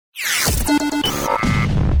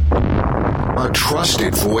a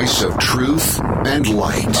trusted voice of truth and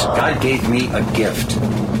light. God gave me a gift.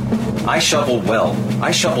 I shovel well.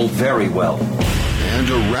 I shovel very well. And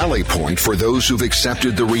a rally point for those who've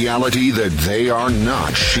accepted the reality that they are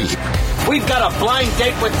not sheep. We've got a blind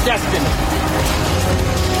date with destiny.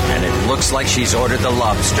 And it looks like she's ordered the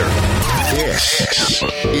lobster. This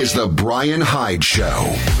is the Bryan Hyde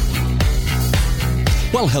Show.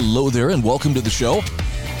 Well, hello there and welcome to the show.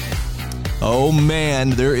 Oh man,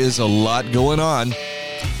 there is a lot going on.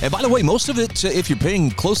 And by the way, most of it, if you're paying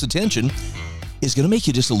close attention, is going to make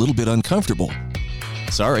you just a little bit uncomfortable.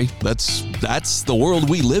 Sorry, that's the world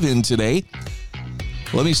we live in today.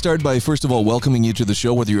 Let me start by, first of all, welcoming you to the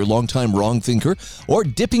show, whether you're a longtime wrong thinker or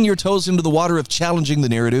dipping your toes into the water of challenging the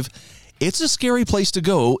narrative. It's a scary place to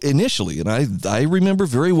go initially, and I remember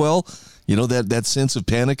very well, you know, that sense of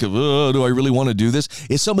panic of, do I really want to do this?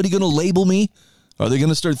 Is somebody going to label me? Are they going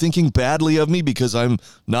to start thinking badly of me because I'm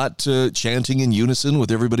not chanting in unison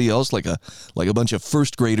with everybody else like a bunch of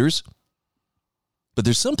first graders? But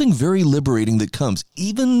there's something very liberating that comes,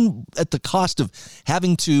 even at the cost of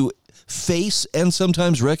having to face and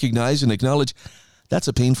sometimes recognize and acknowledge that's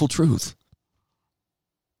a painful truth.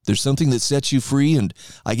 There's something that sets you free, and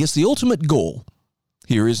I guess the ultimate goal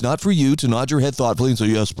here is not for you to nod your head thoughtfully and say,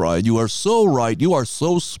 yes, Bryan, you are so right, you are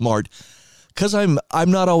so smart, because I'm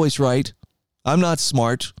not always right, I'm not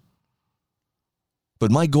smart,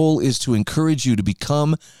 but my goal is to encourage you to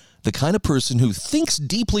become the kind of person who thinks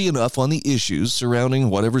deeply enough on the issues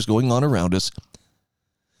surrounding whatever's going on around us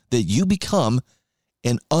that you become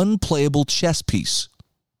an unplayable chess piece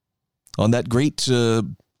on that great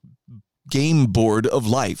game board of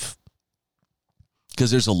life.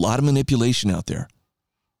 Because there's a lot of manipulation out there.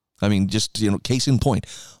 I mean, just, case in point,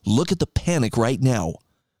 look at the panic right now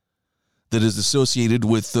that is associated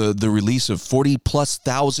with the release of 40-plus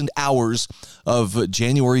thousand hours of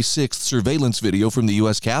January 6th surveillance video from the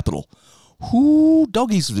U.S. Capitol. Whoo,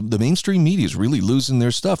 doggies, the mainstream media is really losing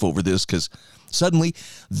their stuff over this because suddenly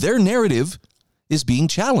their narrative is being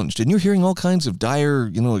challenged. And you're hearing all kinds of dire,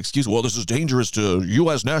 excuses. Well, this is dangerous to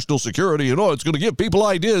U.S. national security. It's going to give people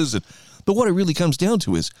ideas. But what it really comes down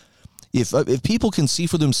to is if people can see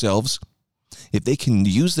for themselves, if they can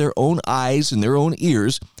use their own eyes and their own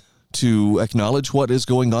ears to acknowledge what is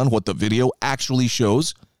going on, what the video actually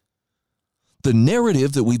shows, the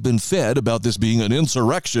narrative that we've been fed about this being an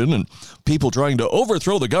insurrection and people trying to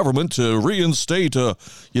overthrow the government to reinstate a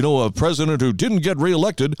president who didn't get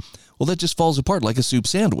reelected, well, that just falls apart like a soup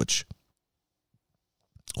sandwich,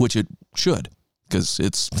 which it should, because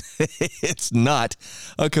it's not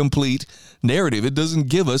a complete narrative. It doesn't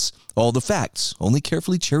give us all the facts, only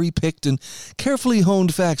carefully cherry-picked and carefully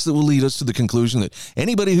honed facts that will lead us to the conclusion that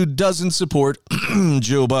anybody who doesn't support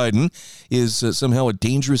Joe Biden is somehow a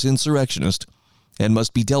dangerous insurrectionist and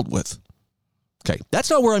must be dealt with. Okay, that's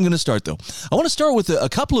not where I'm going to start, though. I want to start with a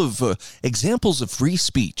couple of examples of free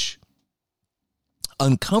speech,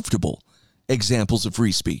 uncomfortable examples of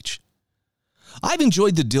free speech. I've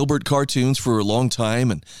enjoyed the Dilbert cartoons for a long time,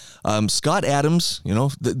 and Scott Adams,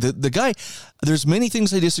 the guy, there's many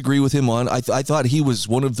things I disagree with him on. I thought he was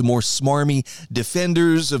one of the more smarmy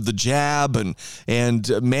defenders of the jab and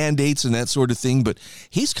mandates and that sort of thing, but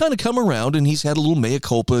he's kind of come around, and he's had a little mea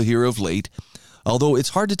culpa here of late, although it's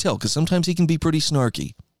hard to tell, because sometimes he can be pretty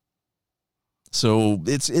snarky. So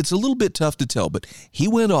it's a little bit tough to tell, but he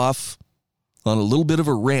went off on a little bit of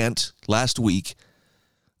a rant last week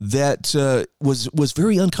that was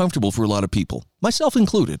very uncomfortable for a lot of people, myself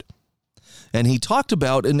included. And he talked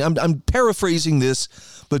about, and I'm paraphrasing this,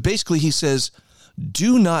 but basically he says,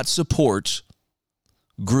 do not support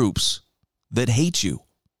groups that hate you.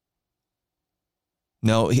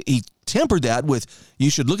 Now, he tempered that with, you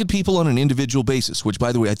should look at people on an individual basis, which,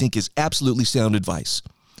 by the way, I think is absolutely sound advice.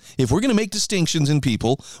 If we're going to make distinctions in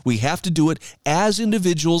people, we have to do it as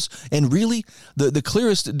individuals. And really, the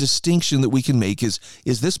clearest distinction that we can make is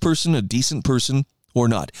this person a decent person or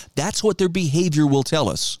not? That's what their behavior will tell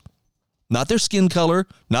us. Not their skin color,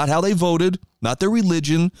 not how they voted, not their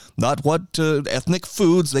religion, not what ethnic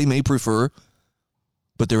foods they may prefer,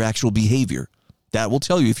 but their actual behavior. That will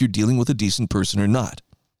tell you if you're dealing with a decent person or not.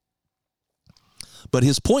 But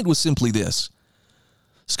his point was simply this.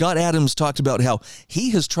 Scott Adams talked about how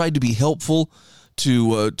he has tried to be helpful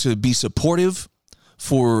to be supportive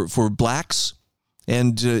for blacks,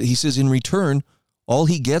 and he says in return, all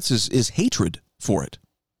he gets is hatred for it.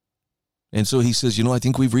 And so he says, I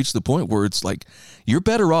think we've reached the point where it's like, you're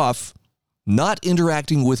better off not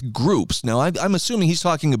interacting with groups. Now, I'm assuming he's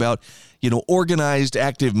talking about, organized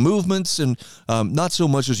active movements and not so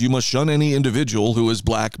much as you must shun any individual who is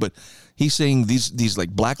black, but he's saying these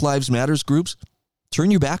like Black Lives Matters groups, turn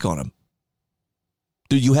your back on them.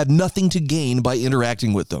 You have nothing to gain by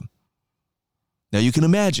interacting with them. Now, you can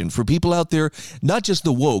imagine, for people out there, not just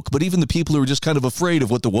the woke, but even the people who are just kind of afraid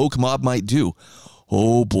of what the woke mob might do.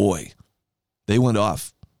 Oh, boy. They went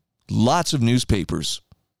off. Lots of newspapers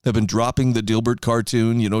have been dropping the Dilbert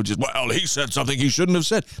cartoon, he said something he shouldn't have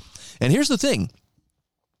said. And here's the thing.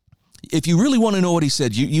 If you really want to know what he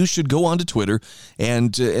said, you should go onto Twitter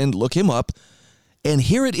and look him up and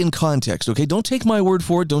hear it in context, okay? Don't take my word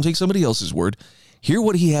for it. Don't take somebody else's word. Hear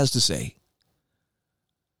what he has to say.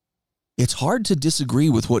 It's hard to disagree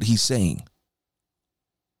with what he's saying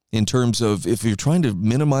in terms of if you're trying to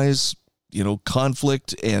minimize,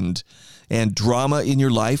 conflict and drama in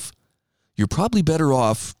your life, you're probably better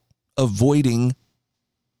off avoiding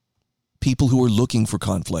people who are looking for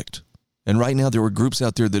conflict. And right now, there are groups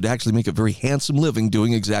out there that actually make a very handsome living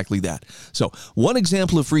doing exactly that. So, one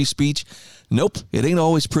example of free speech, nope, it ain't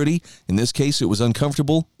always pretty. In this case, it was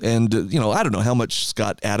uncomfortable. And, I don't know how much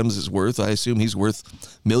Scott Adams is worth. I assume he's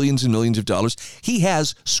worth millions and millions of dollars. He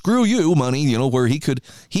has screw you money, where he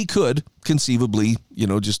could conceivably,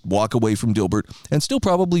 just walk away from Dilbert and still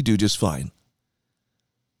probably do just fine.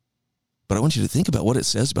 But I want you to think about what it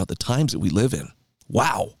says about the times that we live in.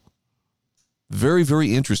 Wow. Very,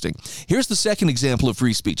 very interesting. Here's the second example of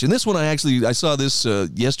free speech. And this one, I saw this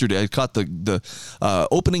yesterday. I caught the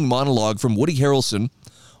opening monologue from Woody Harrelson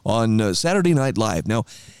on Saturday Night Live. Now,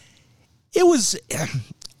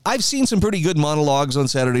 I've seen some pretty good monologues on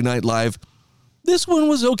Saturday Night Live. This one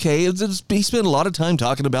was okay. He spent a lot of time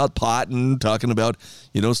talking about pot and talking about,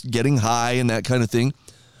 getting high and that kind of thing.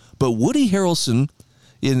 But Woody Harrelson,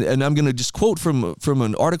 and I'm going to just quote from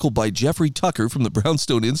an article by Jeffrey Tucker from the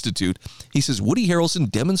Brownstone Institute. He says, Woody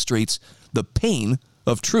Harrelson demonstrates the pain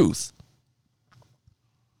of truth.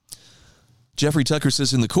 Jeffrey Tucker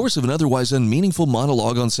says, in the course of an otherwise unmeaningful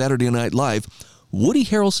monologue on Saturday Night Live, Woody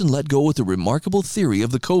Harrelson let go with a remarkable theory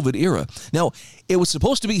of the COVID era. Now, it was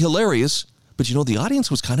supposed to be hilarious, but the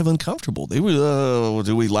audience was kind of uncomfortable. They were,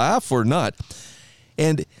 do we laugh or not?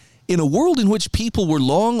 And in a world in which people were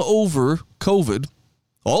long over COVID,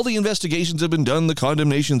 all the investigations have been done, the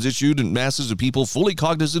condemnations issued, and masses of people fully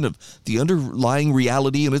cognizant of the underlying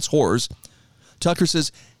reality and its horrors. Tucker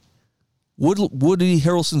says Woody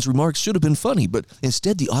Harrelson's remarks should have been funny, but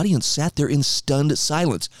instead the audience sat there in stunned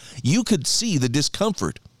silence. You could see the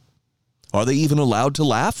discomfort. Are they even allowed to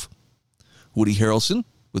laugh? Woody Harrelson,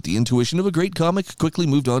 with the intuition of a great comic, quickly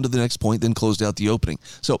moved on to the next point, then closed out the opening.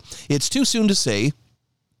 So it's too soon to say,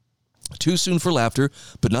 too soon for laughter,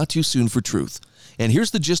 but not too soon for truth. And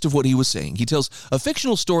here's the gist of what he was saying. He tells a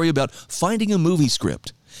fictional story about finding a movie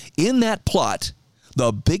script. In that plot,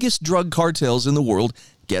 the biggest drug cartels in the world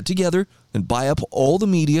get together and buy up all the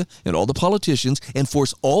media and all the politicians and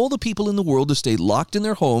force all the people in the world to stay locked in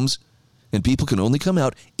their homes, and people can only come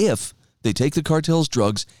out if they take the cartel's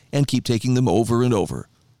drugs and keep taking them over and over.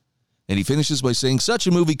 And he finishes by saying such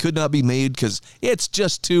a movie could not be made because it's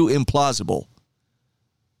just too implausible.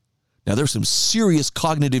 Now, there's some serious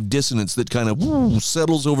cognitive dissonance that kind of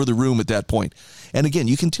settles over the room at that point. And again,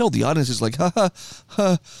 you can tell the audience is like, ha, ha,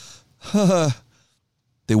 ha, ha.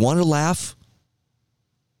 They want to laugh,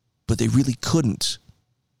 but they really couldn't.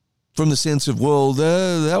 From the sense of, well,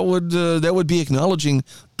 that would be acknowledging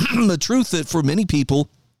the truth that for many people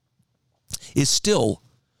is still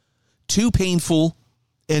too painful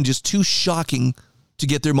and just too shocking to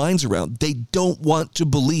get their minds around. They don't want to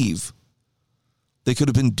believe they could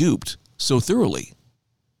have been duped so thoroughly.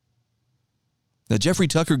 Now, Jeffrey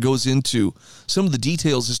Tucker goes into some of the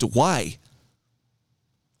details as to why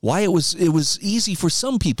it was easy for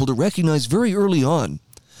some people to recognize very early on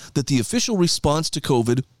that the official response to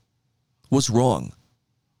COVID was wrong.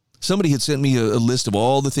 Somebody had sent me a list of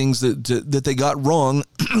all the things that they got wrong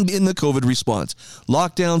in the COVID response.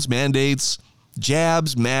 Lockdowns, mandates,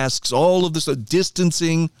 jabs, masks, all of this,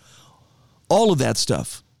 distancing, all of that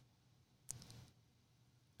stuff.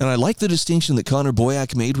 And I like the distinction that Connor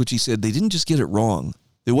Boyack made, which he said they didn't just get it wrong.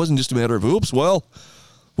 It wasn't just a matter of, oops, well,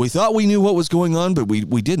 we thought we knew what was going on, but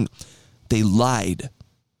we didn't. They lied.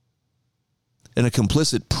 And a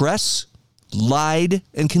complicit press lied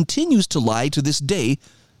and continues to lie to this day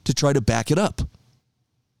to try to back it up.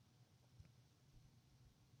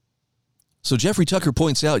 So Jeffrey Tucker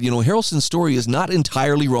points out, Harrelson's story is not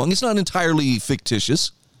entirely wrong. It's not entirely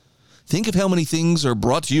fictitious. Think of how many things are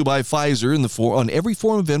brought to you by Pfizer on every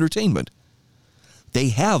form of entertainment. They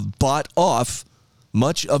have bought off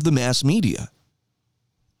much of the mass media.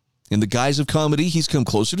 In the guise of comedy, he's come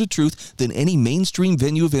closer to truth than any mainstream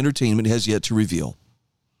venue of entertainment has yet to reveal.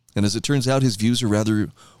 And as it turns out, his views are rather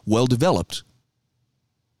well developed.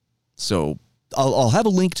 So I'll have a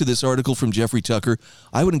link to this article from Jeffrey Tucker.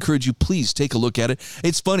 I would encourage you, please take a look at it.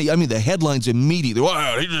 It's funny. I mean, the headlines immediately,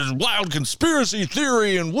 wow, he does wild conspiracy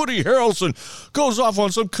theory, and Woody Harrelson goes off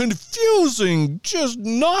on some confusing, just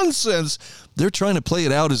nonsense. They're trying to play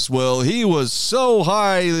it out as, well, he was so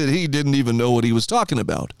high that he didn't even know what he was talking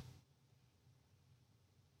about.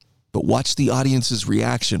 But watch the audience's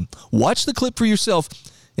reaction. Watch the clip for yourself.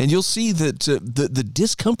 And you'll see that the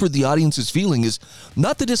discomfort the audience is feeling is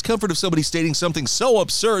not the discomfort of somebody stating something so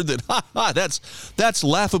absurd that, that's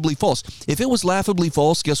laughably false. If it was laughably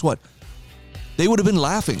false, guess what? They would have been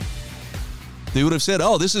laughing. They would have said,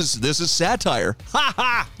 oh, this is satire. Ha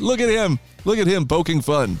ha! Look at him poking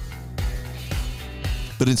fun.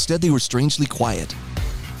 But instead, they were strangely quiet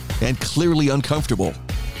and clearly uncomfortable,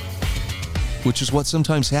 which is what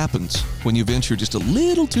sometimes happens when you venture just a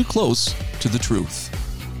little too close to the truth.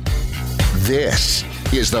 This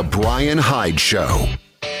is the Bryan Hyde Show.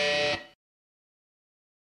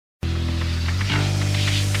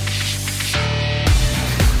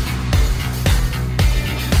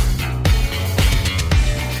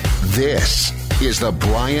 This is the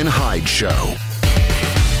Bryan Hyde Show.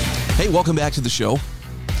 Hey, welcome back to the show.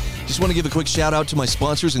 Just want to give a quick shout out to my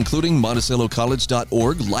sponsors, including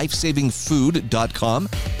MonticelloCollege.org, LifesavingFood.com,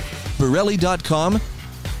 Borelli.com,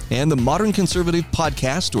 and the Modern Conservative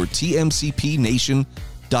Podcast, or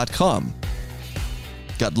TMCPNation.com.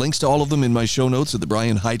 Got links to all of them in my show notes at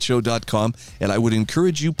thebryanhydeshow.com, and I would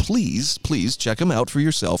encourage you, please check them out for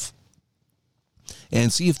yourself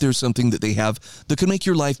and see if there's something that they have that can make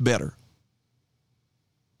your life better.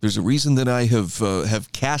 There's a reason that I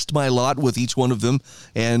have cast my lot with each one of them,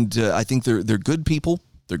 and I think they're good people.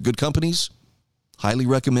 They're good companies. Highly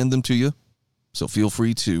recommend them to you. So feel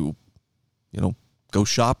free to, go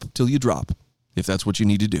shop till you drop, if that's what you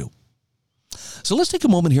need to do. So let's take a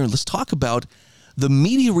moment here and let's talk about the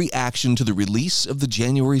media reaction to the release of the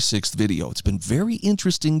January 6th video. It's been very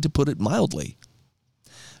interesting, to put it mildly.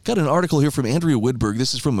 Got an article here from Andrea Woodberg.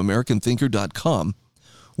 This is from AmericanThinker.com.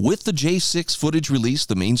 With the J6 footage released,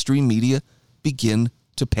 the mainstream media begin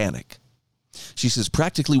to panic. She says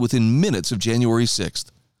practically within minutes of January 6th,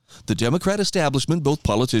 the Democrat establishment, both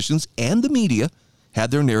politicians and the media, had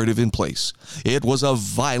their narrative in place. It was a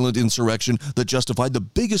violent insurrection that justified the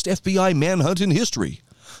biggest FBI manhunt in history.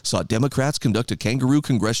 Saw Democrats conduct a kangaroo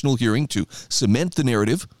congressional hearing to cement the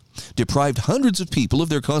narrative, deprived hundreds of people of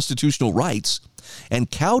their constitutional rights, and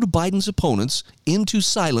cowed Biden's opponents into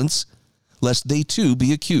silence lest they too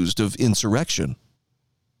be accused of insurrection.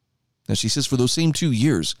 Now, she says for those same 2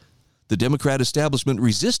 years, the Democrat establishment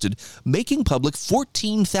resisted making public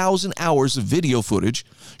 14,000 hours of video footage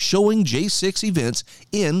showing J6 events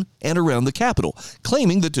in and around the Capitol,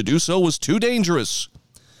 claiming that to do so was too dangerous.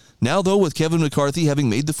 Now, though, with Kevin McCarthy having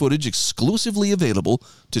made the footage exclusively available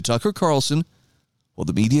to Tucker Carlson, well,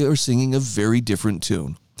 the media are singing a very different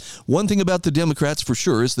tune. One thing about the Democrats for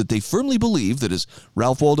sure is that they firmly believe that, as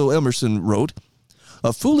Ralph Waldo Emerson wrote,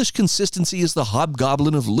 a foolish consistency is the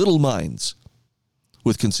hobgoblin of little minds.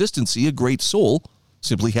 With consistency, a great soul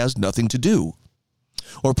simply has nothing to do.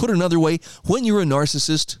 Or put another way, when you're a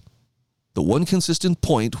narcissist, the one consistent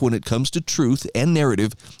point when it comes to truth and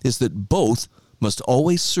narrative is that both must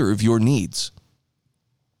always serve your needs.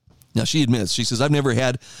 Now, she admits, she says, I've never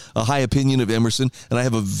had a high opinion of Emerson, and I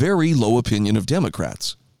have a very low opinion of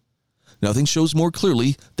Democrats. Nothing shows more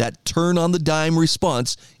clearly that turn-on-the-dime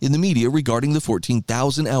response in the media regarding the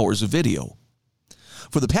 14,000 hours of video.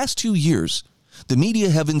 For the past 2 years, the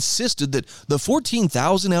media have insisted that the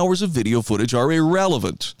 14,000 hours of video footage are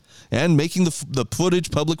irrelevant, and making the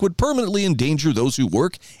footage public would permanently endanger those who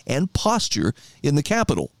work and posture in the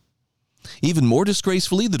Capitol. Even more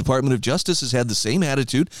disgracefully, the Department of Justice has had the same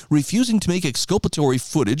attitude, refusing to make exculpatory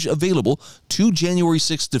footage available to January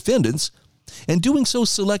 6th defendants, and doing so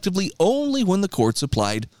selectively only when the courts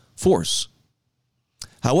applied force.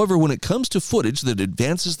 However, when it comes to footage that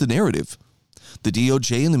advances the narrative, the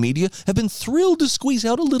DOJ and the media have been thrilled to squeeze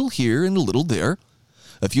out a little here and a little there.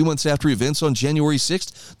 A few months after events on January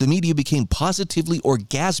 6th, the media became positively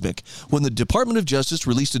orgasmic when the Department of Justice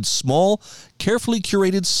released small, carefully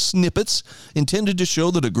curated snippets intended to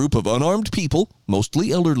show that a group of unarmed people,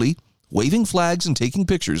 mostly elderly, waving flags and taking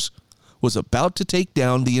pictures, was about to take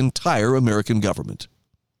down the entire American government.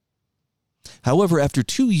 However, after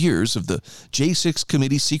 2 years of the J6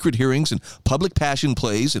 committee's secret hearings and public passion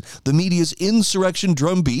plays and the media's insurrection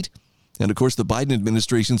drumbeat, and of course the Biden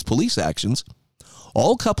administration's police actions,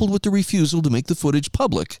 all coupled with the refusal to make the footage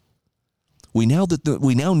public, we now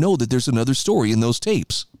know that there's another story in those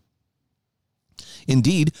tapes.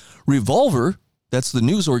 Indeed, Revolver that's the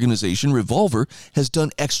news organization, Revolver has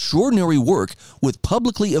done extraordinary work with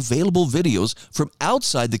publicly available videos from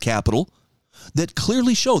outside the Capitol that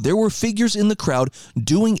clearly show there were figures in the crowd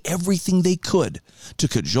doing everything they could to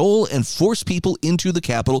cajole and force people into the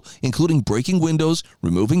Capitol, including breaking windows,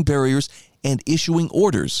 removing barriers, and issuing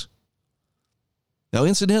orders. Now,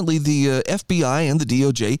 incidentally, the FBI and the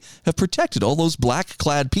DOJ have protected all those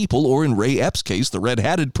black-clad people, or in Ray Epps' case, the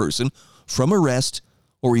red-hatted person, from arrest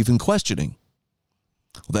or even questioning.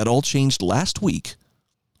 Well, that all changed last week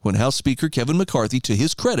when House Speaker Kevin McCarthy, to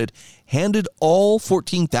his credit, handed all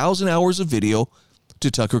 14,000 hours of video to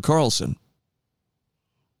Tucker Carlson.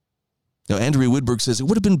 Now, Andrea Woodberg says it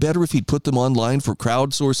would have been better if he'd put them online for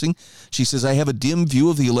crowdsourcing. She says, I have a dim view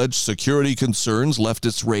of the alleged security concerns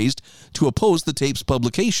leftists raised to oppose the tape's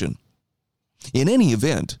publication. In any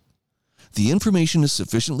event, the information is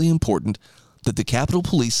sufficiently important that the Capitol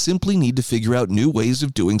Police simply need to figure out new ways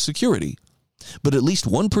of doing security. But at least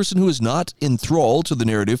one person who is not enthralled to the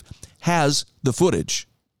narrative has the footage.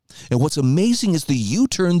 And what's amazing is the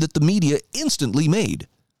U-turn that the media instantly made.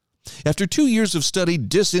 After 2 years of studied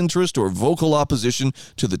disinterest or vocal opposition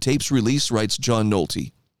to the tape's release, writes John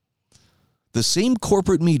Nolte, the same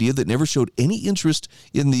corporate media that never showed any interest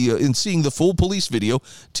in seeing the full police video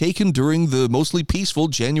taken during the mostly peaceful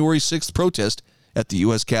January 6th protest at the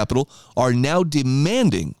U.S. Capitol are now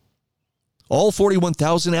demanding all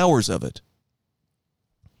 41,000 hours of it.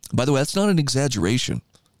 By the way, that's not an exaggeration.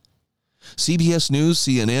 CBS News,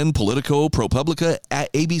 CNN, Politico, ProPublica,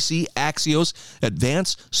 ABC, Axios,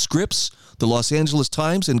 Advance, Scripps, the Los Angeles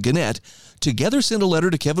Times, and Gannett together sent a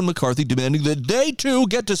letter to Kevin McCarthy demanding that they too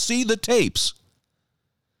get to see the tapes.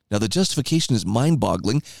 Now, the justification is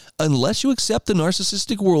mind-boggling unless you accept the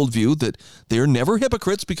narcissistic worldview that they are never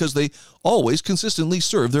hypocrites because they always consistently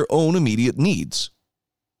serve their own immediate needs.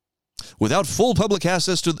 Without full public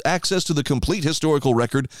access to the complete historical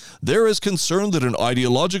record, there is concern that an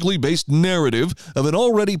ideologically based narrative of an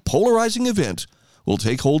already polarizing event will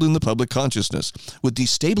take hold in the public consciousness, with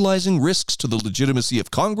destabilizing risks to the legitimacy of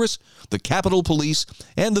Congress, the Capitol Police,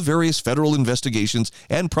 and the various federal investigations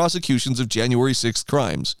and prosecutions of January 6th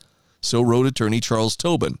crimes. So wrote attorney Charles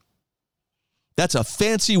Tobin. That's a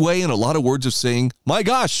fancy way and a lot of words of saying, my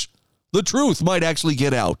gosh, the truth might actually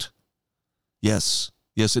get out. Yes,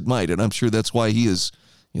 it might, and I'm sure that's why he is,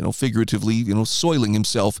 figuratively, soiling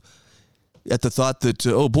himself at the thought that,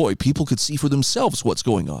 oh boy, people could see for themselves what's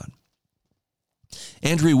going on.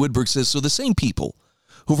 Andrea Woodberg says, so the same people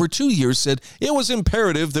who for 2 years said it was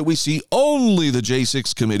imperative that we see only the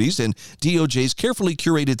J6 committees and DOJ's carefully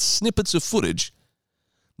curated snippets of footage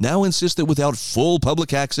now insist that without full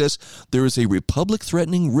public access, there is a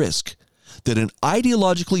republic-threatening risk that an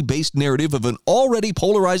ideologically based narrative of an already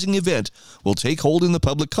polarizing event will take hold in the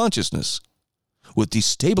public consciousness, with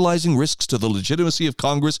destabilizing risks to the legitimacy of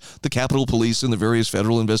Congress, the Capitol Police, and the various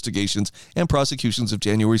federal investigations and prosecutions of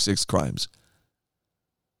January 6th crimes.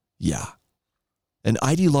 Yeah. An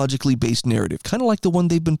ideologically based narrative, kind of like the one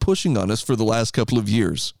they've been pushing on us for the last couple of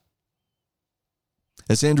years.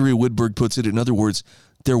 As Andrea Woodberg puts it, in other words,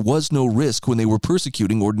 there was no risk when they were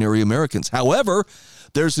persecuting ordinary Americans. However,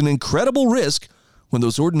 there's an incredible risk when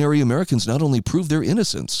those ordinary Americans not only prove their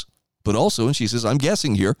innocence, but also, and she says, I'm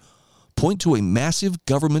guessing here, point to a massive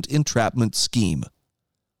government entrapment scheme.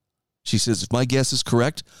 She says, if my guess is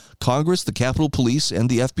correct, Congress, the Capitol Police, and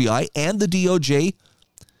the FBI, and the DOJ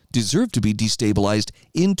deserve to be destabilized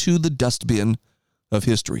into the dustbin of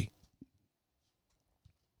history.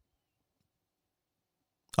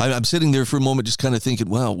 I'm sitting there for a moment just kind of thinking,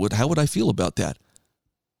 wow, how would I feel about that?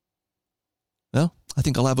 Well, I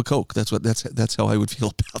think I'll have a Coke. That's how I would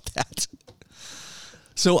feel about that.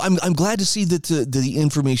 So I'm glad to see that the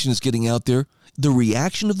information is getting out there. The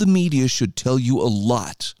reaction of the media should tell you a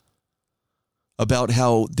lot about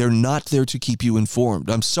how they're not there to keep you informed.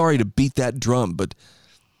 I'm sorry to beat that drum, but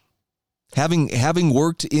having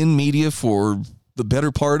worked in media for the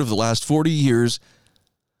better part of the last 40 years,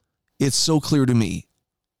 it's so clear to me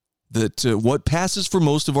that what passes for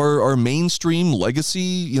most of our mainstream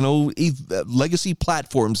legacy, legacy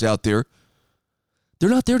platforms out there, they're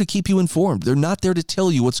not there to keep you informed. They're not there to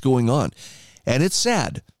tell you what's going on. And it's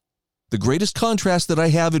sad. The greatest contrast that I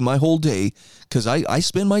have in my whole day, because I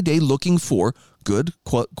spend my day looking for good,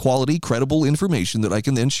 quality, credible information that I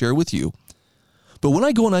can then share with you. But when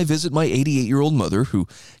I go and I visit my 88-year-old mother, who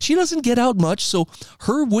she doesn't get out much, so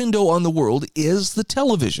her window on the world is the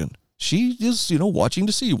television. She is, watching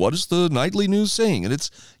to see what is the nightly news saying. And I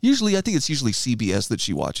think it's usually CBS that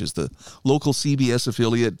she watches. The local CBS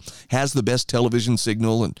affiliate has the best television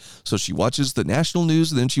signal. And so she watches the national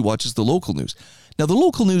news and then she watches the local news. Now, the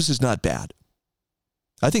local news is not bad.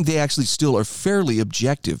 I think they actually still are fairly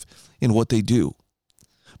objective in what they do.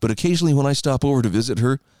 But occasionally when I stop over to visit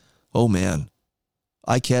her, oh man,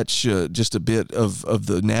 I catch just a bit of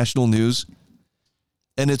the national news.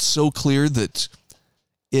 And it's so clear that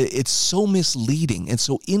it's so misleading and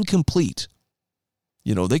so incomplete.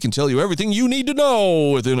 You know, they can tell you everything you need to know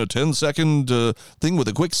within a 10-second thing with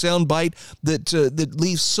a quick sound bite that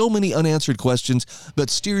leaves so many unanswered questions, but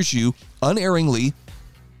steers you unerringly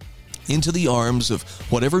into the arms of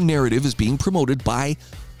whatever narrative is being promoted by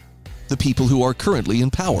the people who are currently in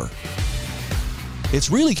power. It's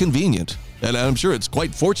really convenient, and I'm sure it's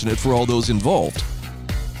quite fortunate for all those involved.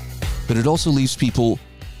 But it also leaves people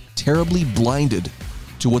terribly blinded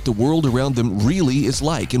to what the world around them really is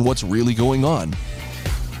like and what's really going on.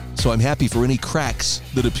 So I'm happy for any cracks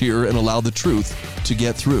that appear and allow the truth to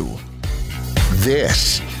get through.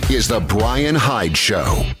 This is the Bryan Hyde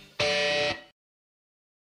Show.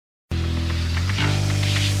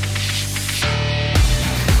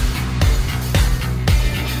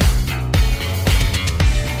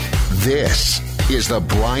 This is the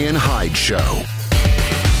Bryan Hyde Show.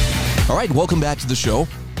 All right, welcome back to the show.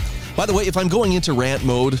 By the way, if I'm going into rant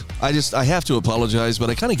mode, I have to apologize, but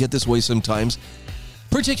I kind of get this way sometimes.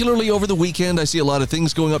 Particularly over the weekend, I see a lot of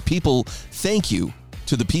things going up. People, thank you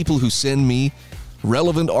to the people who send me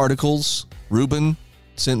relevant articles. Ruben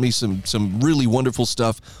sent me some really wonderful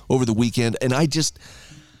stuff over the weekend, and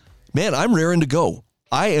I'm raring to go.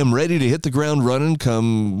 I am ready to hit the ground running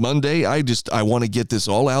come Monday. I want to get this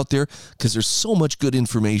all out there because there's so much good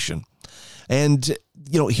information. And,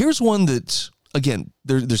 you know, here's one that, again,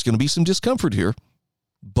 there's going to be some discomfort here,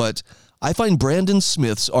 but I find Brandon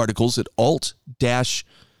Smith's articles at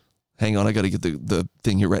hang on, I got to get the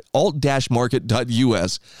thing here right,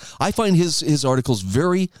 alt-market.us. I find his articles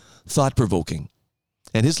very thought-provoking.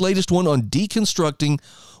 And his latest one on deconstructing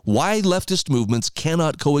why leftist movements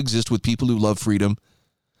cannot coexist with people who love freedom,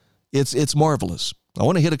 it's marvelous. I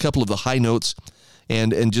want to hit a couple of the high notes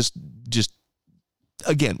and just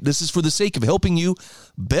again, this is for the sake of helping you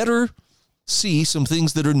better see some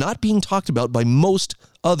things that are not being talked about by most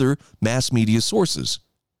other mass media sources.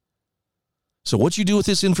 So what you do with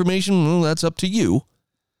this information, well, that's up to you.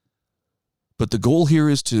 But the goal here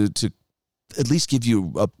is to at least give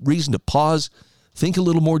you a reason to pause, think a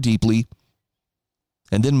little more deeply,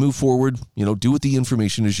 and then move forward, do with the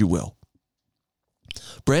information as you will.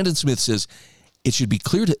 Brandon Smith says, it should be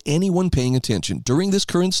clear to anyone paying attention during this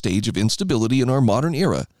current stage of instability in our modern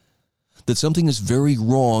era that something is very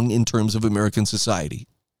wrong in terms of American society.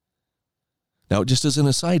 Now, just as an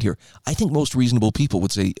aside here, I think most reasonable people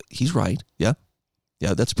would say, he's right. Yeah,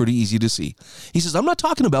 that's pretty easy to see. He says, I'm not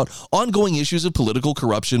talking about ongoing issues of political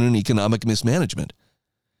corruption and economic mismanagement.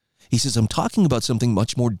 He says, I'm talking about something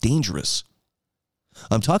much more dangerous.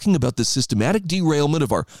 I'm talking about the systematic derailment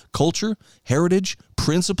of our culture, heritage,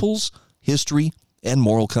 principles, history, and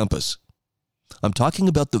moral compass. I'm talking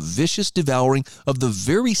about the vicious devouring of the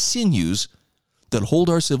very sinews that hold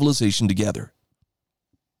our civilization together.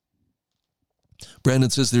 Brandon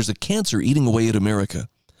says there's a cancer eating away at America,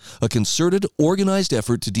 a concerted, organized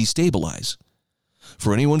effort to destabilize.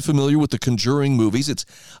 For anyone familiar with the Conjuring movies, it's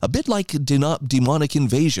a bit like a demonic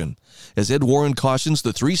invasion. As Ed Warren cautions,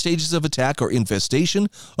 the 3 stages of attack are infestation,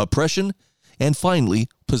 oppression, and finally,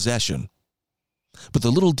 possession. But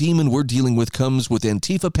the little demon we're dealing with comes with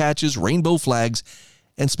Antifa patches, rainbow flags,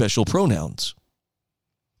 and special pronouns.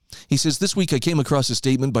 He says, this week I came across a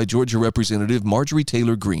statement by Georgia Representative Marjorie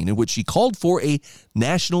Taylor Greene in which she called for a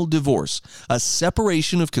national divorce, a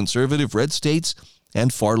separation of conservative red states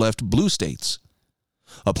and far-left blue states.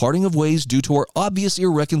 A parting of ways due to our obvious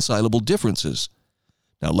irreconcilable differences.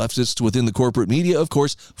 Now, leftists within the corporate media, of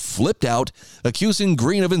course, flipped out, accusing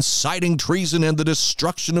Greene of inciting treason and the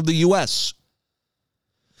destruction of the U.S.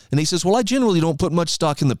 And he says, well, I generally don't put much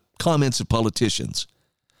stock in the comments of politicians.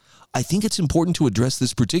 I think it's important to address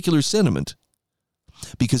this particular sentiment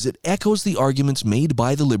because it echoes the arguments made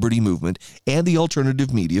by the liberty movement and the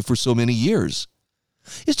alternative media for so many years.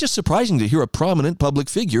 It's just surprising to hear a prominent public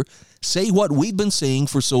figure say what we've been saying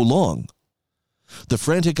for so long. The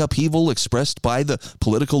frantic upheaval expressed by the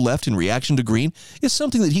political left in reaction to Greene is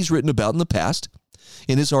something that he's written about in the past.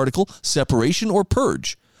 In his article, Separation or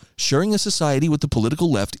Purge, sharing a society with the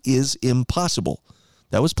political left is impossible.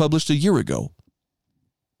 That was published a year ago.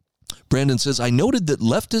 Brandon says, I noted that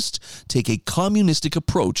leftists take a communistic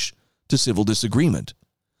approach to civil disagreement.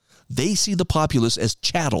 They see the populace as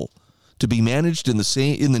chattel to be managed in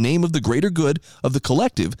the name of the greater good of the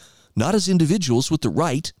collective, not as individuals with the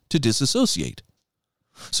right to disassociate.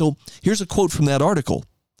 So here's a quote from that article.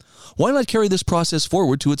 Why not carry this process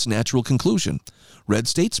forward to its natural conclusion? Red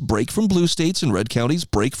states break from blue states and red counties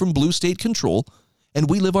break from blue state control, and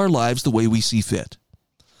we live our lives the way we see fit.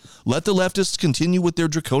 Let the leftists continue with their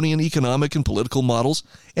draconian economic and political models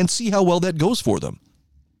and see how well that goes for them.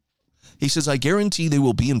 He says, I guarantee they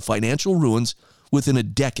will be in financial ruins within a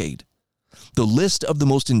decade. The list of the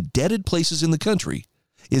most indebted places in the country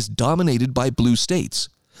is dominated by blue states,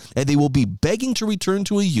 and they will be begging to return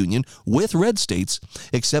to a union with red states,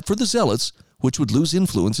 except for the zealots, which would lose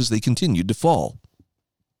influence as they continued to fall.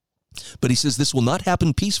 But he says this will not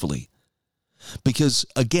happen peacefully because,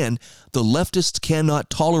 again, the leftists cannot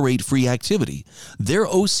tolerate free activity. Their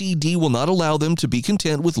OCD will not allow them to be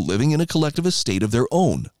content with living in a collectivist state of their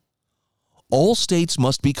own. All states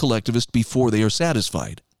must be collectivist before they are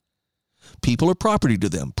satisfied. People are property to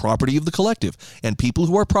them, property of the collective, and people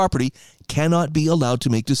who are property cannot be allowed to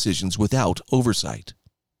make decisions without oversight.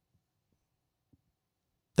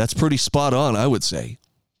 That's pretty spot on, I would say.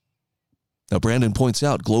 Now, Brandon points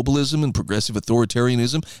out globalism and progressive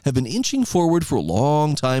authoritarianism have been inching forward for a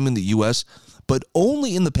long time in the U.S., but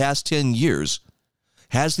only in the past 10 years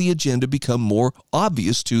has the agenda become more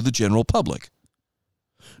obvious to the general public.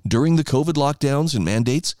 During the COVID lockdowns and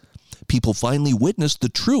mandates, people finally witnessed the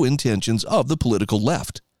true intentions of the political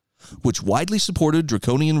left, which widely supported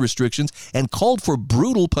draconian restrictions and called for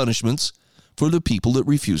brutal punishments for the people that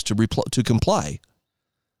refused to comply.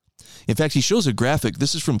 In fact, he shows a graphic.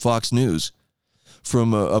 This is from Fox News,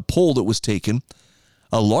 from a poll that was taken.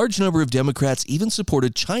 A large number of Democrats even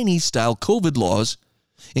supported Chinese-style COVID laws,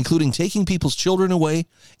 including taking people's children away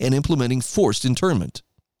and implementing forced internment.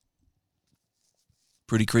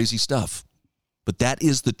 Pretty crazy stuff. But that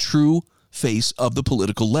is the true face of the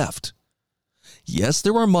political left. Yes,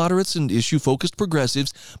 there are moderates and issue-focused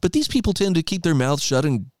progressives, but these people tend to keep their mouths shut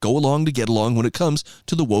and go along to get along when it comes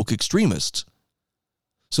to the woke extremists.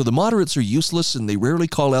 So the moderates are useless and they rarely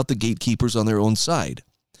call out the gatekeepers on their own side.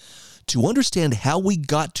 To understand how we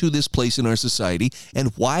got to this place in our society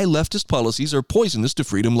and why leftist policies are poisonous to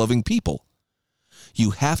freedom-loving people,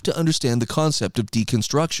 you have to understand the concept of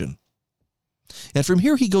deconstruction. And from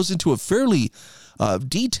here, he goes into a fairly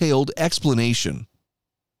detailed explanation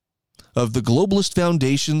of the globalist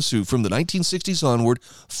foundations who, from the 1960s onward,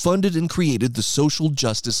 funded and created the social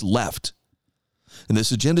justice left. And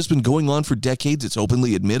this agenda has been going on for decades. It's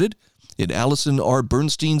openly admitted in Allison R.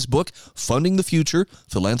 Bernstein's book, Funding the Future,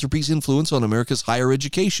 Philanthropy's Influence on America's Higher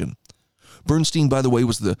Education. Bernstein, by the way,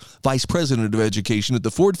 was the vice president of education at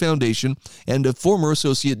the Ford Foundation and a former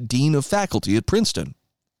associate dean of faculty at Princeton.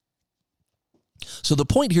 So the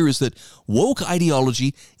point here is that woke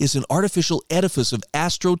ideology is an artificial edifice of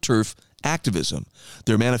astroturf activism.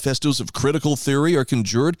 Their manifestos of critical theory are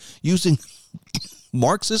conjured using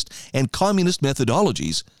Marxist and communist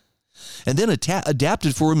methodologies, and then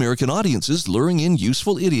adapted for American audiences, luring in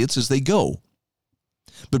useful idiots as they go.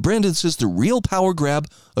 But Brandon says the real power grab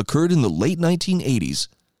occurred in the late 1980s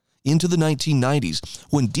into the 1990s,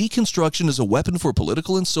 when deconstruction as a weapon for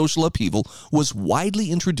political and social upheaval was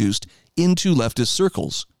widely introduced into leftist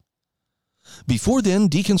circles. Before then,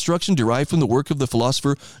 deconstruction derived from the work of the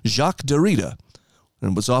philosopher Jacques Derrida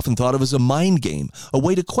and was often thought of as a mind game, a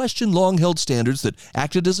way to question long-held standards that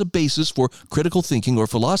acted as a basis for critical thinking or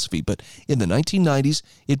philosophy. But in the 1990s,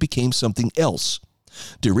 it became something else.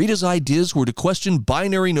 Derrida's ideas were to question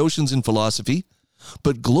binary notions in philosophy,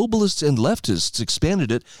 but globalists and leftists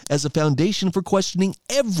expanded it as a foundation for questioning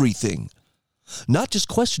everything. Not just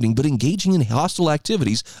questioning, but engaging in hostile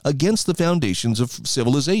activities against the foundations of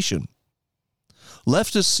civilization.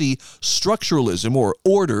 Leftists see structuralism or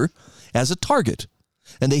order as a target,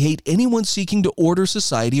 and they hate anyone seeking to order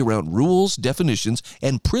society around rules, definitions,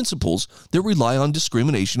 and principles that rely on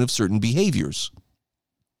discrimination of certain behaviors.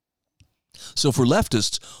 So for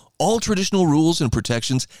leftists, all traditional rules and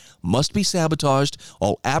protections must be sabotaged.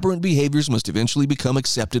 All aberrant behaviors must eventually become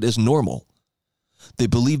accepted as normal. They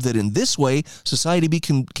believe that in this way, society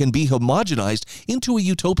can be homogenized into a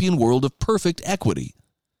utopian world of perfect equity.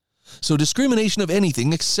 So discrimination of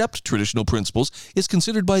anything except traditional principles is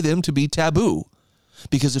considered by them to be taboo.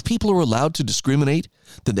 Because if people are allowed to discriminate,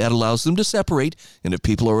 then that allows them to separate. And if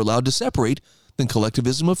people are allowed to separate, then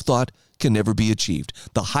collectivism of thought can never be achieved.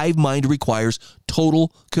 The hive mind requires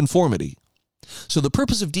total conformity. So the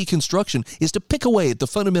purpose of deconstruction is to pick away at the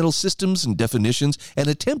fundamental systems and definitions and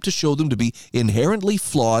attempt to show them to be inherently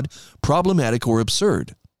flawed, problematic, or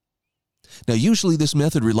absurd. Now, usually this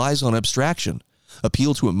method relies on abstraction,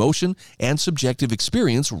 appeal to emotion and subjective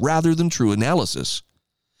experience rather than true analysis.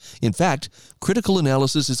 In fact, critical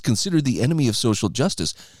analysis is considered the enemy of social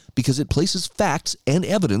justice because it places facts and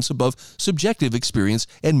evidence above subjective experience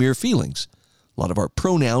and mere feelings, A lot of our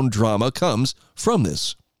pronoun drama comes from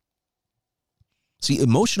this. See,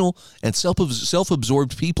 emotional and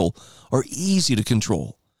self-absorbed people are easy to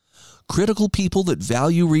control. Critical people that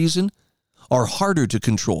value reason are harder to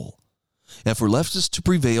control. And for leftists to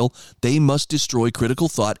prevail, they must destroy critical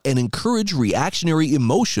thought and encourage reactionary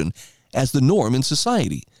emotion as the norm in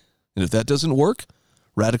society. And if that doesn't work,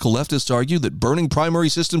 radical leftists argue that burning primary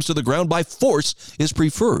systems to the ground by force is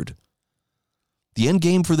preferred. The end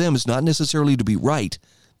game for them is not necessarily to be right.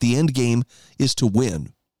 The end game is to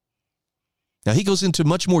win. Now, he goes into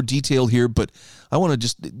much more detail here, but I want to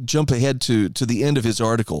just jump ahead to the end of his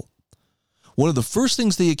article. One of the first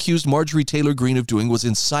things they accused Marjorie Taylor Greene of doing was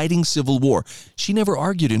inciting civil war. She never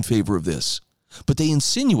argued in favor of this, but they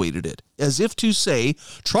insinuated it, as if to say,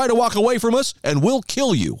 try to walk away from us and we'll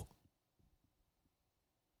kill you.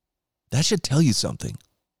 That should tell you something.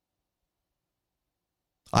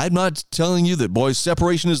 I'm not telling you that, boys,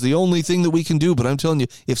 separation is the only thing that we can do, but I'm telling you,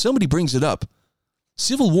 if somebody brings it up,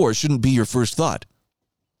 civil war shouldn't be your first thought.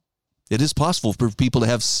 It is possible for people to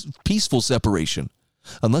have peaceful separation,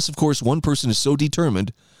 unless, of course, one person is so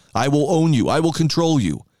determined, I will own you, I will control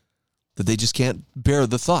you, that they just can't bear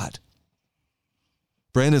the thought.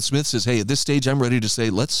 Brandon Smith says, hey, at this stage, I'm ready to say,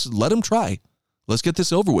 let's let them try. Let's get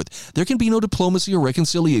this over with. There can be no diplomacy or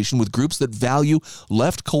reconciliation with groups that value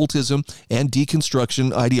left cultism and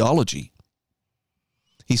deconstruction ideology.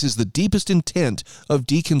 He says the deepest intent of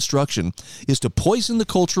deconstruction is to poison the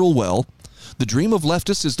cultural well. The dream of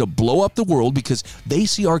leftists is to blow up the world because they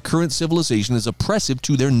see our current civilization as oppressive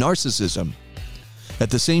to their narcissism. At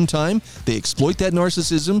the same time, they exploit that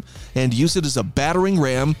narcissism and use it as a battering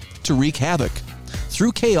ram to wreak havoc.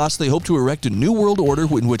 Through chaos, they hope to erect a new world order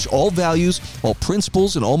in which all values, all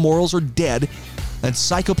principles, and all morals are dead, and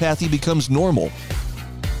psychopathy becomes normal.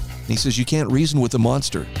 He says you can't reason with a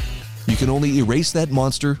monster. You can only erase that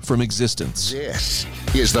monster from existence. This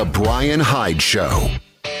is the Bryan Hyde Show.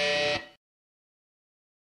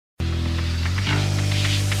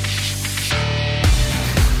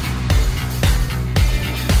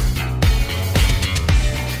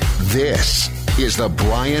 This is the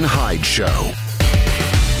Bryan Hyde Show.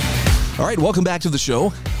 All right, welcome back to the show.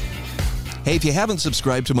 Hey, if you haven't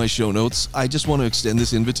subscribed to my show notes, I just want to extend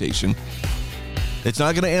this invitation. It's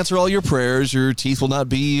not going to answer all your prayers. Your teeth will not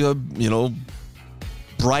be,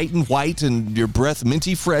 bright and white and your breath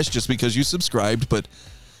minty fresh just because you subscribed, but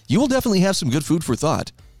you will definitely have some good food for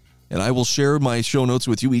thought. And I will share my show notes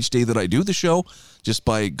with you each day that I do the show just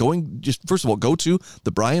by first of all, go to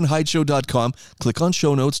thebryanhydeshow.com, click on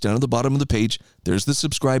show notes down at the bottom of the page. There's the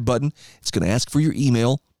subscribe button. It's going to ask for your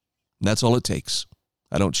email. And that's all it takes.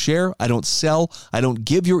 I don't share. I don't sell. I don't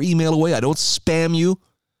give your email away. I don't spam you.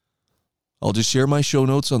 I'll just share my show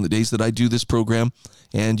notes on the days that I do this program,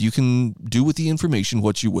 and you can do with the information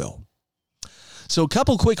what you will. So a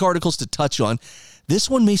couple quick articles to touch on. This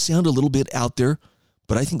one may sound a little bit out there,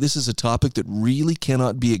 but I think this is a topic that really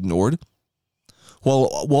cannot be ignored.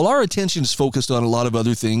 While our attention is focused on a lot of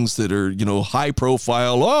other things that are, high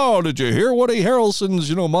profile, oh, did you hear Woody Harrelson's,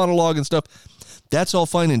 monologue and stuff? That's all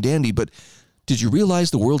fine and dandy, but did you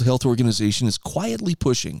realize the World Health Organization is quietly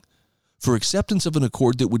pushing for acceptance of an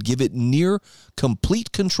accord that would give it near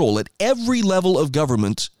complete control at every level of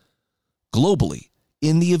government globally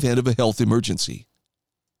in the event of a health emergency?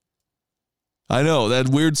 I know, that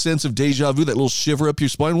weird sense of deja vu, that little shiver up your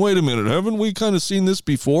spine. Wait a minute, haven't we kind of seen this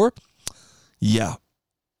before? Yeah.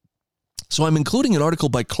 So I'm including an article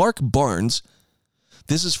by Clark Barnes.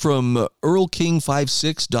 This is from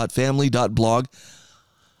earlking56.family.blog.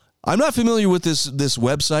 I'm not familiar with this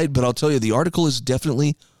website, but I'll tell you, the article is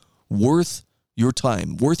definitely worth your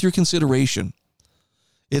time, worth your consideration.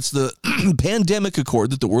 It's the pandemic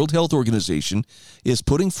accord that the World Health Organization is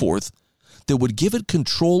putting forth that would give it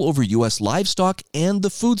control over U.S. livestock and the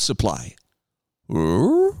food supply.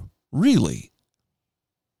 Really?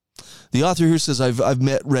 The author here says, I've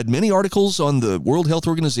read many articles on the World Health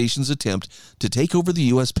Organization's attempt to take over the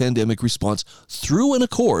U.S. pandemic response through an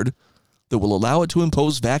accord that will allow it to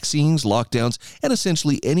impose vaccines, lockdowns, and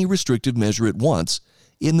essentially any restrictive measure it wants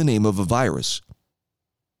in the name of a virus.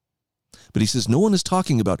 But he says no one is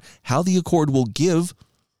talking about how the accord will give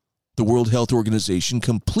the World Health Organization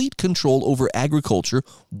complete control over agriculture,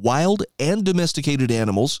 wild and domesticated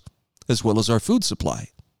animals, as well as our food supply.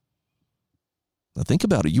 Now think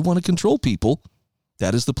about it. You want to control people.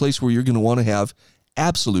 That is the place where you're going to want to have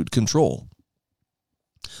absolute control.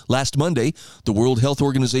 Last Monday, the World Health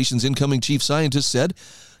Organization's incoming chief scientist said,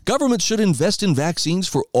 government should invest in vaccines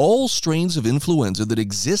for all strains of influenza that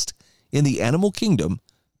exist in the animal kingdom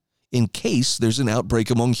in case there's an outbreak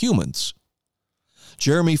among humans.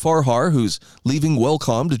 Jeremy Farhar, who's leaving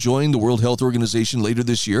Wellcome to join the World Health Organization later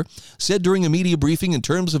this year, said during a media briefing in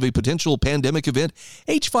terms of a potential pandemic event,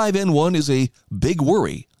 H5N1 is a big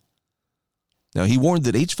worry. Now, he warned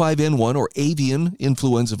that H5N1, or avian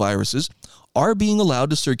influenza viruses, are being allowed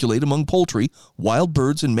to circulate among poultry, wild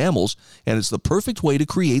birds, and mammals, and it's the perfect way to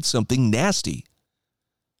create something nasty.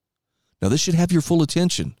 Now, this should have your full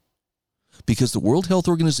attention, because the World Health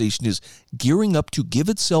Organization is gearing up to give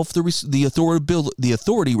itself the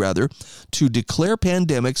authority to declare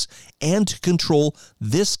pandemics and to control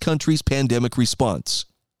this country's pandemic response.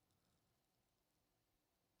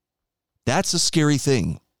 That's a scary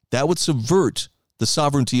thing. That would subvert the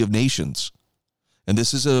sovereignty of nations. And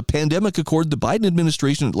this is a pandemic accord the Biden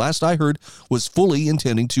administration, at last I heard, was fully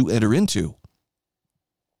intending to enter into.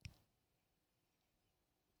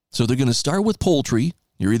 So they're going to start with poultry.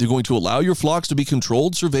 You're either going to allow your flocks to be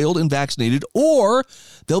controlled, surveilled, and vaccinated, or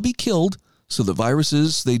they'll be killed so the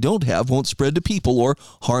viruses they don't have won't spread to people or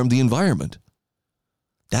harm the environment.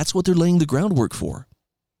 That's what they're laying the groundwork for.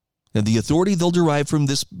 And the authority they'll derive from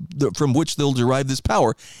which they'll derive this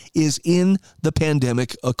power is in the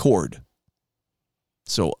pandemic accord.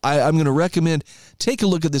 So I'm going to recommend, take a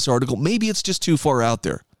look at this article. Maybe it's just too far out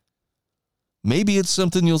there. Maybe it's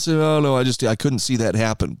something you'll say, oh no, I couldn't see that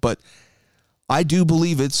happen. But I do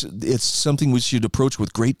believe it's something we should approach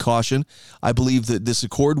with great caution. I believe that this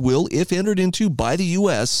accord will, if entered into by the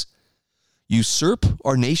U.S., usurp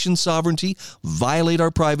our nation's sovereignty, violate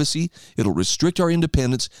our privacy, it'll restrict our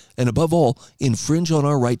independence, and above all, infringe on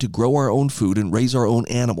our right to grow our own food and raise our own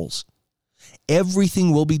animals.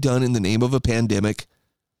 Everything will be done in the name of a pandemic,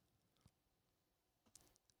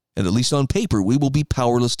 and at least on paper, we will be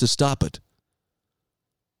powerless to stop it.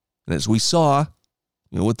 And as we saw,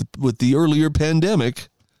 with the earlier pandemic,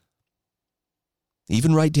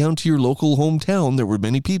 even right down to your local hometown, there were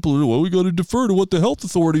many people who, we got to defer to what the health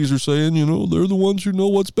authorities are saying. They're the ones who know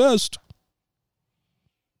what's best.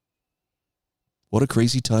 What a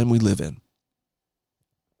crazy time we live in.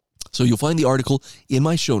 So you'll find the article in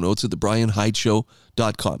my show notes at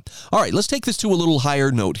thebryanhydeshow.com. All right, let's take this to a little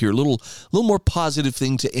higher note here, a little more positive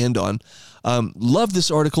thing to end on. Love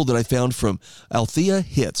this article that I found from Alethea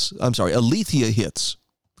Hitz.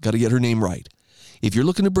 Got to get her name right. If you're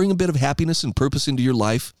looking to bring a bit of happiness and purpose into your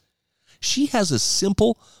life, she has a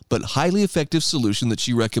simple but highly effective solution that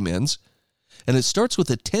she recommends, and it starts with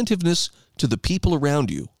attentiveness to the people around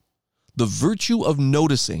you, the virtue of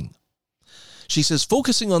noticing. She says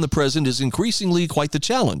focusing on the present is increasingly quite the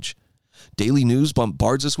challenge. Daily news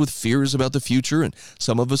bombards us with fears about the future, and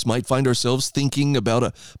some of us might find ourselves thinking about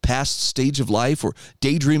a past stage of life or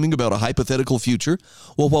daydreaming about a hypothetical future.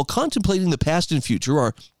 Well, while contemplating the past and future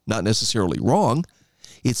are not necessarily wrong,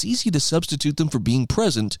 it's easy to substitute them for being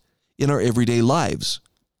present in our everyday lives.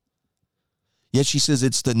 Yet she says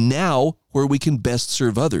it's the now where we can best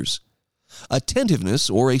serve others. Attentiveness,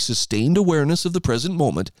 or a sustained awareness of the present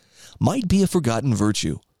moment, might be a forgotten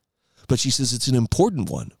virtue, but she says it's an important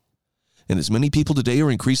one. And as many people today are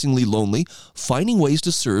increasingly lonely, finding ways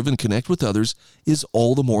to serve and connect with others is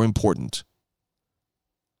all the more important.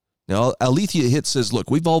 Now, Alethea Hitz says, look,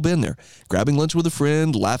 we've all been there, grabbing lunch with a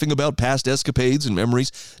friend, laughing about past escapades and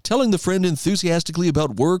memories, telling the friend enthusiastically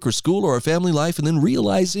about work or school or our family life, and then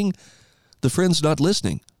realizing the friend's not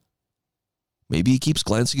listening. Maybe he keeps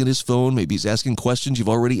glancing at his phone. Maybe he's asking questions you've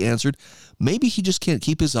already answered. Maybe he just can't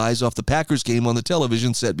keep his eyes off the Packers game on the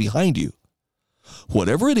television set behind you.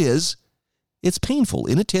 Whatever it is, it's painful.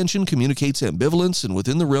 Inattention communicates ambivalence, and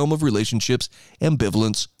within the realm of relationships,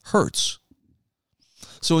 ambivalence hurts.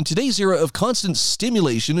 So in today's era of constant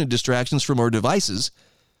stimulation and distractions from our devices,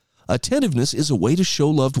 attentiveness is a way to show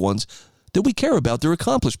loved ones that we care about their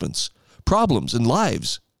accomplishments, problems, and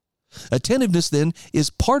lives. Attentiveness, then,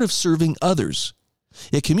 is part of serving others.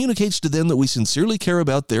 It communicates to them that we sincerely care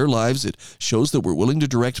about their lives. It shows that we're willing to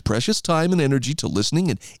direct precious time and energy to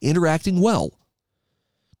listening and interacting well.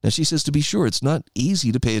 Now, she says, to be sure, it's not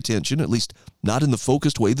easy to pay attention, at least not in the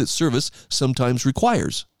focused way that service sometimes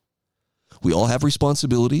requires. We all have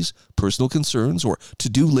responsibilities, personal concerns, or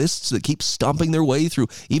to-do lists that keep stomping their way through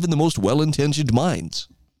even the most well-intentioned minds.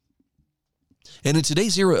 And in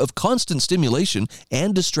today's era of constant stimulation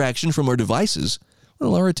and distraction from our devices,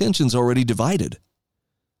 well, our attention's already divided.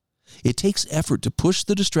 It takes effort to push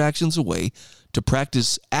the distractions away, to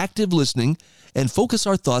practice active listening, and focus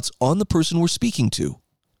our thoughts on the person we're speaking to.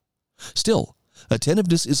 Still,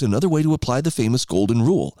 attentiveness is another way to apply the famous golden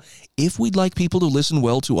rule. If we'd like people to listen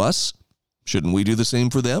well to us, shouldn't we do the same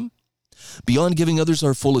for them? Beyond giving others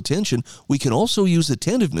our full attention, we can also use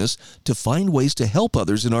attentiveness to find ways to help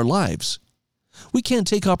others in our lives. We can't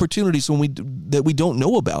take opportunities that we don't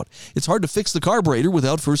know about. It's hard to fix the carburetor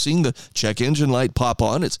without first seeing the check engine light pop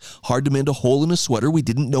on. It's hard to mend a hole in a sweater we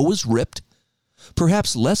didn't know was ripped.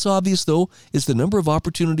 Perhaps less obvious, though, is the number of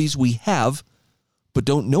opportunities we have but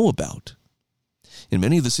don't know about. In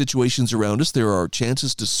many of the situations around us, there are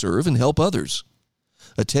chances to serve and help others.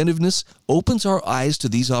 Attentiveness opens our eyes to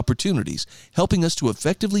these opportunities, helping us to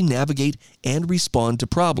effectively navigate and respond to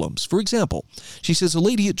problems. For example, she says, a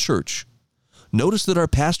lady at church noticed that our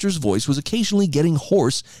pastor's voice was occasionally getting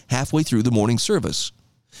hoarse halfway through the morning service.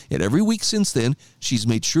 And every week since then, she's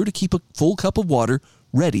made sure to keep a full cup of water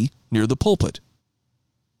ready near the pulpit.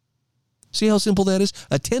 See how simple that is?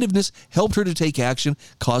 Attentiveness helped her to take action,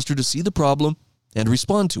 caused her to see the problem and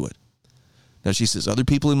respond to it. Now, she says, other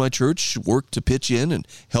people in my church work to pitch in and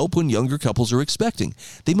help when younger couples are expecting.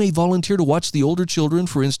 They may volunteer to watch the older children,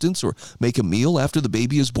 for instance, or make a meal after the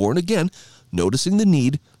baby is born. Again, noticing the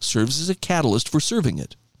need serves as a catalyst for serving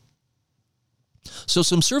it. So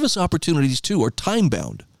some service opportunities, too, are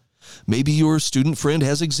time-bound. Maybe your student friend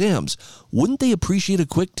has exams. Wouldn't they appreciate a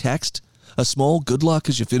quick text, a small good luck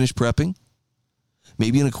as you finish prepping?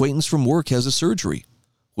 Maybe an acquaintance from work has a surgery.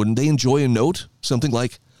 Wouldn't they enjoy a note, something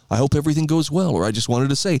like, I hope everything goes well, or I just wanted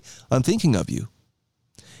to say, I'm thinking of you.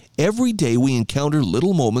 Every day we encounter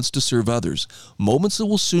little moments to serve others, moments that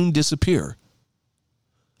will soon disappear.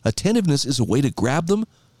 Attentiveness is a way to grab them,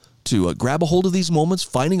 to grab a hold of these moments,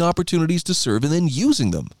 finding opportunities to serve, and then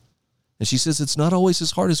using them. And she says it's not always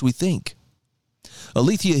as hard as we think.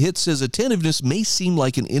 Alethea Hitt says attentiveness may seem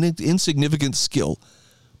like an insignificant skill,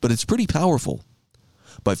 but it's pretty powerful.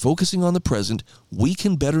 By focusing on the present, we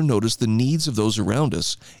can better notice the needs of those around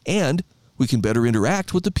us, and we can better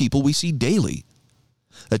interact with the people we see daily.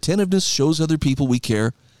 Attentiveness shows other people we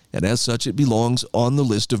care, and as such, it belongs on the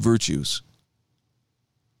list of virtues.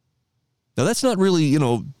 Now, that's not really,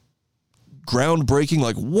 groundbreaking,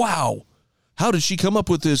 like, wow, how did she come up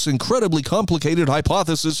with this incredibly complicated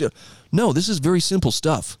hypothesis? No, this is very simple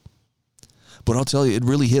stuff. But I'll tell you, it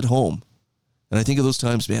really hit home. And I think of those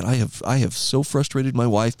times, man, I have so frustrated my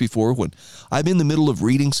wife before when I'm in the middle of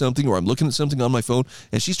reading something or I'm looking at something on my phone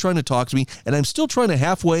and she's trying to talk to me and I'm still trying to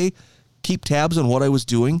halfway keep tabs on what I was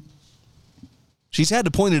doing. She's had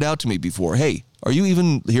to point it out to me before. Hey, are you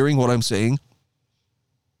even hearing what I'm saying?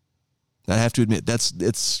 I have to admit,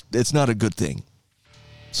 it's not a good thing.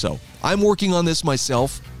 So I'm working on this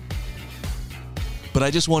myself, but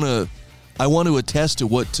I want to attest to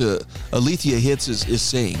what Alethea Hitt is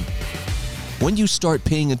saying. When you start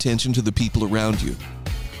paying attention to the people around you,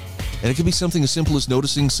 and it can be something as simple as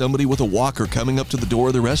noticing somebody with a walker coming up to the door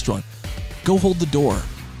of the restaurant, go hold the door.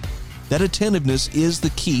 That attentiveness is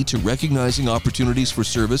the key to recognizing opportunities for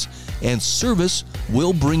service, and service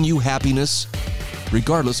will bring you happiness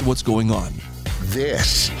regardless of what's going on.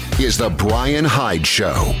 This is the Bryan Hyde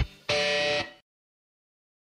Show.